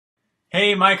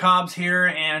Hey, Mike Hobbs here,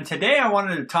 and today I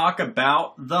wanted to talk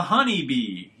about the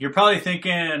honeybee. You're probably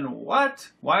thinking, what?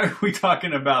 Why are we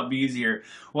talking about bees here?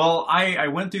 Well, I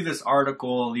went through this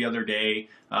article the other day.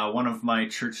 One of my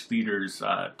church leaders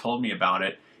told me about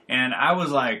it, and I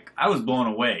was blown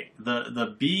away.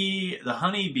 The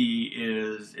honeybee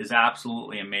is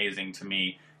absolutely amazing to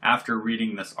me after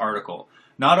reading this article.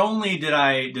 Not only did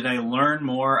I learn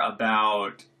more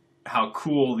about how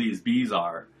cool these bees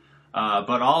are,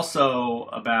 but also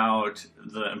about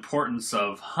the importance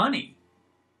of honey.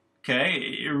 Okay,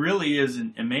 it really is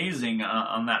amazing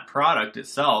on that product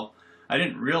itself. I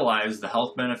didn't realize the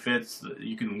health benefits.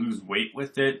 You can lose weight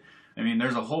with it. I mean,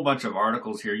 there's a whole bunch of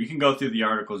articles here. You can go through the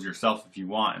articles yourself if you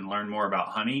want and learn more about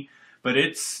honey. But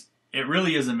it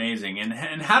really is amazing.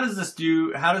 And how does this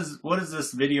do? What does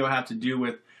this video have to do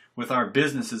with our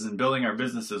businesses and building our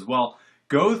businesses? Well,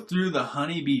 go through the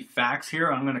honeybee facts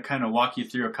here. I'm going to kind of walk you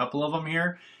through a couple of them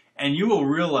here, and you will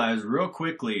realize real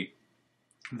quickly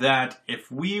that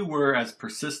if we were as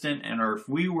persistent or if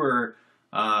we were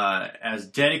as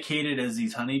dedicated as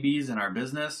these honeybees in our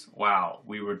business, wow,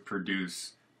 we would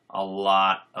produce a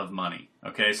lot of money.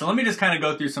 Okay, so let me just kind of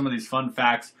go through some of these fun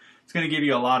facts. It's going to give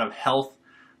you a lot of health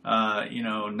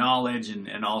knowledge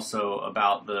and also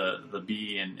about the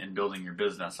bee and building your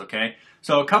business, okay?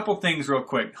 So a couple things real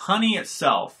quick. Honey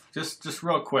itself, just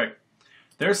real quick,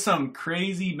 there's some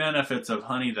crazy benefits of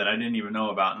honey that I didn't even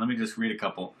know about, and let me just read a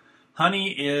couple.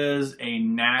 Honey is a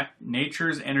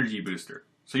nature's energy booster.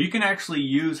 So you can actually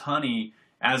use honey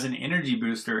as an energy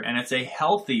booster, and it's a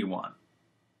healthy one,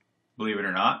 believe it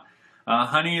or not.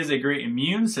 Honey is a great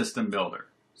immune system builder.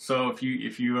 So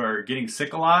if you are getting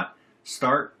sick a lot,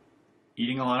 start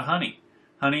eating a lot of honey.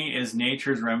 Honey is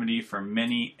nature's remedy for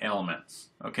many ailments.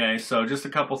 Okay, so just a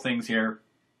couple things here.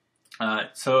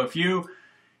 So if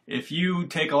you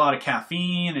take a lot of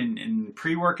caffeine and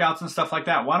pre-workouts and stuff like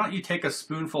that, why don't you take a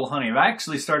spoonful of honey? I've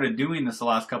actually started doing this the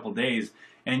last couple days,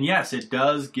 and yes, it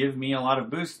does give me a lot of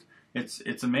boost.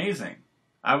 It's amazing.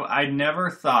 I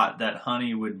never thought that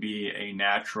honey would be a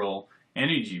natural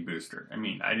energy booster. I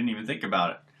mean, I didn't even think about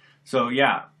it. So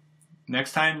yeah.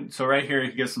 Next time, so right here,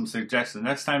 he gives some suggestions.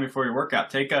 Next time before your workout,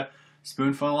 take a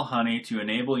spoonful of honey to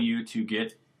enable you to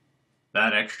get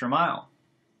that extra mile.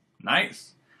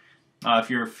 Nice. If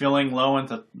you're feeling low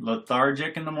and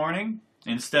lethargic in the morning,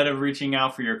 instead of reaching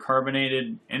out for your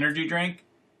carbonated energy drink,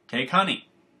 take honey.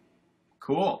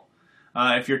 Cool.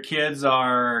 If your kids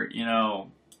are,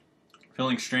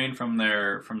 feeling strained from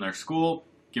their school,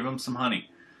 give them some honey.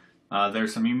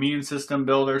 There's some immune system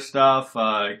builder stuff.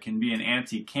 It can be an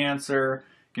anti-cancer.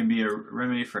 It can be a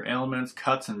remedy for ailments,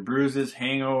 cuts and bruises,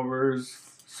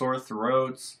 hangovers, sore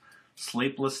throats,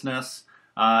 sleeplessness.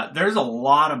 There's a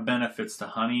lot of benefits to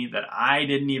honey that I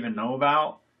didn't even know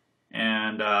about.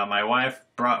 And my wife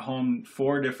brought home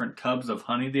 4 different tubs of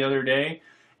honey the other day.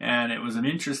 And it was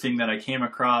interesting that I came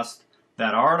across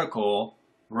that article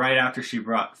right after she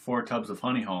brought 4 tubs of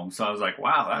honey home. So I was like,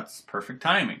 wow, that's perfect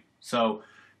timing. So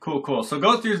cool. So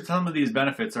go through some of these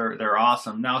benefits. They're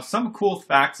awesome. Now, some cool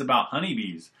facts about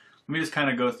honeybees. Let me just kind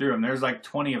of go through them. There's like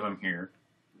 20 of them here,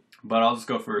 but I'll just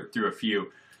go through a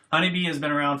few. Honeybee has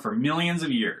been around for millions of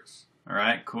years. All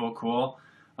right, cool.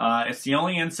 It's the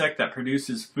only insect that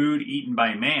produces food eaten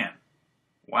by man.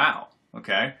 Wow,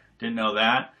 okay, didn't know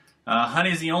that.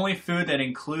 Honey is the only food that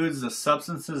includes the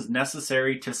substances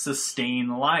necessary to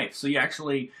sustain life. So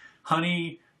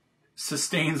honey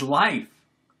sustains life.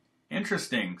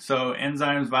 Interesting. So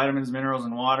enzymes, vitamins, minerals,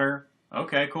 and water.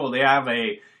 Okay, cool. They have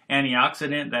a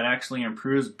antioxidant that actually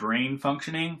improves brain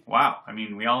functioning. Wow. I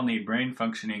mean, we all need brain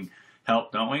functioning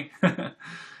help, don't we?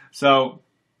 So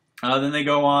then they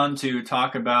go on to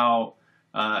talk about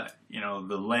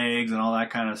the legs and all that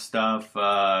kind of stuff.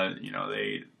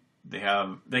 They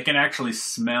can actually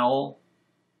smell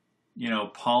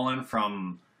pollen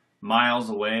from miles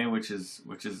away, which is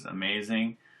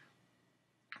amazing.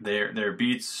 Their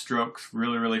beats strokes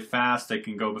really fast. They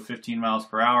can go to 15 miles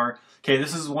per hour. Okay,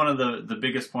 this is one of the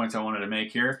biggest points I wanted to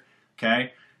make here.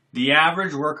 Okay, the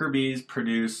average worker bees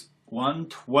produce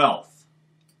 1/12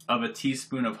 of a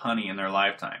teaspoon of honey in their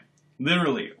lifetime.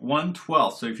 Literally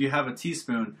 1/12. So if you have a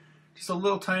teaspoon, just a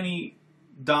little tiny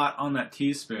dot on that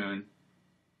teaspoon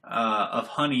of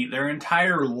honey, their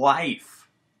entire life.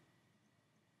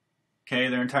 Okay,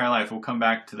 their entire life. We'll come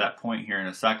back to that point here in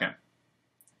a second.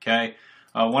 Okay.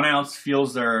 1 ounce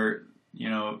fuels their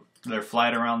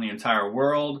flight around the entire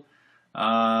world.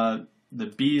 The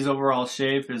bee's overall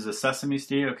shape is a sesame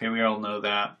seed. Okay, we all know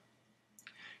that.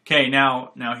 Okay,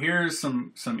 now here's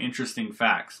some interesting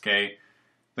facts. Okay,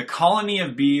 The colony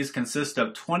of bees consists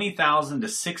of 20,000 to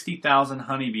 60,000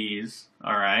 honeybees,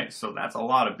 all right, so that's a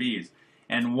lot of bees,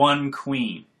 and one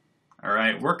queen, all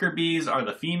right. Worker bees are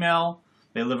the female.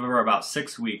 They live for about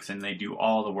 6 weeks and they do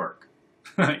all the work.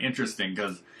 Interesting,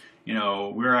 because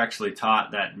we're actually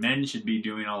taught that men should be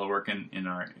doing all the work in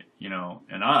our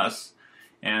in us,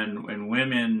 and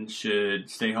women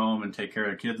should stay home and take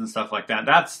care of kids and stuff like that.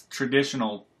 That's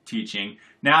traditional teaching.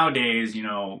 Nowadays,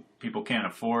 people can't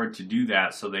afford to do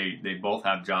that, so they both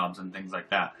have jobs and things like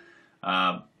that.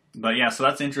 But yeah, so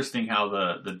that's interesting how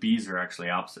the bees are actually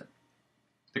opposite.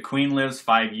 The queen lives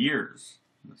 5 years,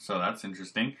 so that's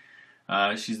interesting.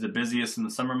 She's the busiest in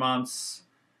the summer months.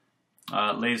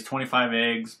 Lays 25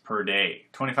 eggs per day.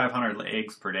 2,500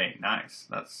 eggs per day. Nice.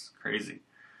 That's crazy.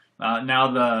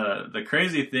 Now the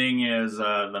crazy thing is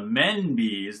the men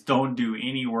bees don't do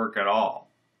any work at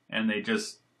all, and they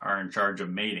just are in charge of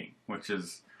mating, which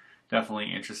is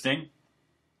definitely interesting.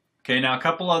 Okay, now a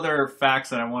couple other facts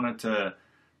that I wanted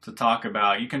to talk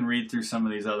about. You can read through some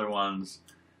of these other ones,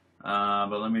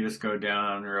 but let me just go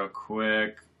down real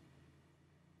quick.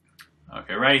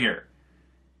 Okay, right here.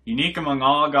 Unique among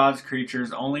all God's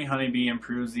creatures, only honeybee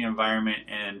improves the environment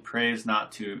and preys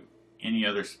not to any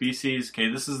other species.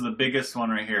 Okay, this is the biggest one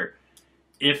right here.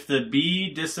 If the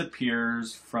bee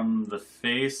disappears from the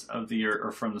face of the earth,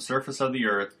 or from the surface of the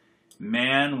earth,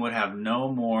 man would have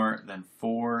no more than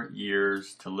 4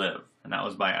 years to live. And that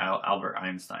was by Albert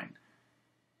Einstein.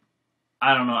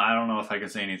 I don't know if I can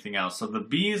say anything else. So the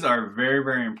bees are very,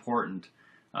 very important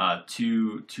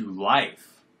to life.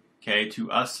 Okay,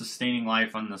 to us sustaining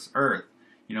life on this earth.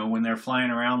 When they're flying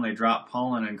around, they drop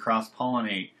pollen and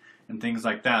cross-pollinate and things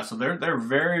like that. So they're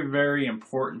very, very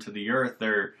important to the earth.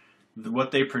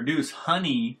 What they produce,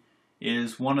 honey,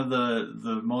 is one of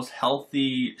the most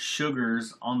healthy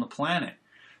sugars on the planet.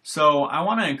 So I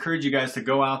want to encourage you guys to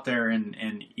go out there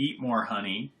and eat more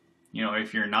honey,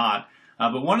 if you're not.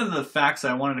 But one of the facts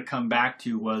I wanted to come back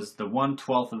to was the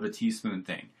 1/12 of a teaspoon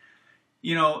thing.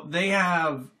 They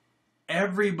have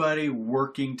everybody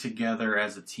working together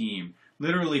as a team,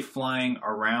 literally flying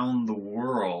around the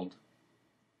world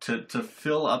to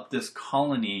fill up this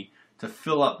colony, to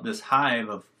fill up this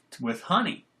hive with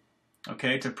honey,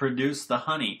 okay, to produce the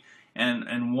honey.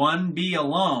 And one bee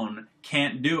alone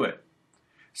can't do it.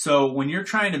 So when you're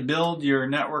trying to build your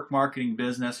network marketing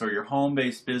business or your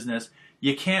home-based business,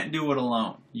 you can't do it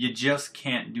alone. You just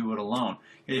can't do it alone.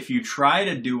 If you try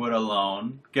to do it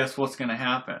alone, guess what's going to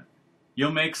happen?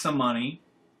 You'll make some money,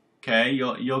 okay?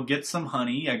 You'll get some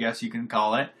honey, I guess you can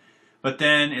call it, but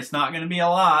then it's not going to be a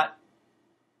lot,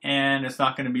 and it's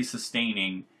not going to be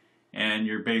sustaining, and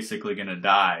you're basically going to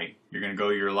die. You're going to go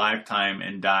your lifetime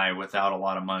and die without a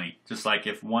lot of money. Just like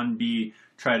if one bee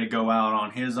tried to go out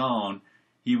on his own,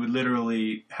 he would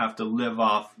literally have to live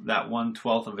off that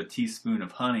 1/12 of a teaspoon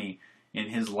of honey in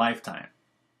his lifetime,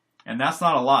 and that's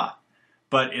not a lot.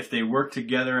 But if they work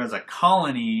together as a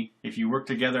colony, if you work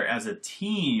together as a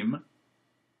team,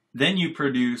 then you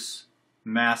produce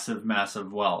massive,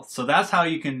 massive wealth. So that's how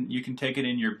you can take it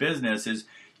in your business is,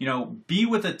 be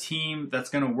with a team that's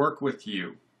going to work with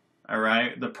you. All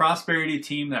right? The prosperity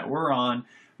team that we're on,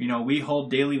 we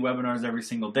hold daily webinars every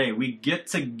single day. We get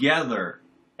together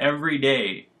every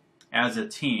day as a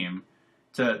team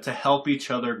to help each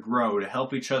other grow, to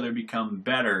help each other become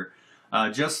better.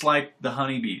 Just like the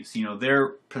honeybees, they're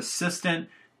persistent,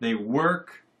 they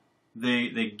work,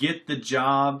 they get the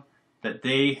job that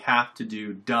they have to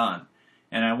do done.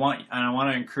 And I want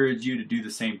to encourage you to do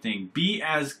the same thing. Be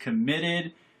as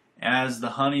committed as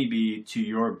the honeybee to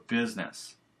your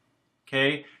business.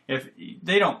 Okay? If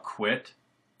they don't quit,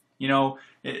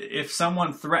 if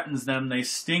someone threatens them, they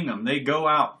sting them. They go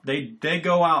out, they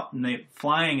go out and they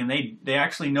flying, and they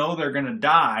actually know they're going to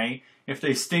die if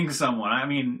they sting someone. I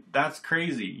mean, that's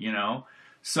crazy,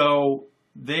 So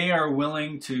they are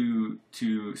willing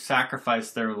to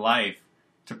sacrifice their life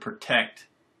to protect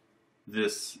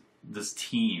this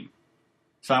team.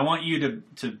 So I want you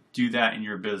to do that in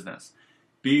your business.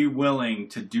 Be willing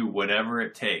to do whatever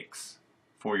it takes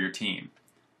for your team.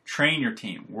 Train your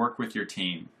team. Work with your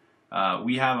team.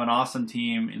 We have an awesome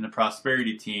team in the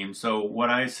prosperity team. So what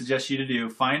I suggest you to do,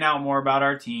 find out more about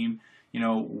our team.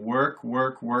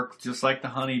 Work just like the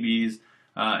honeybees,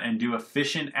 and do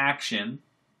efficient action,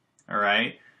 all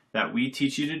right, that we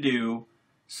teach you to do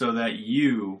so that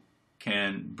you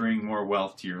can bring more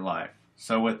wealth to your life.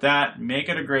 So with that, make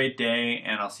it a great day,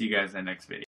 and I'll see you guys in the next video.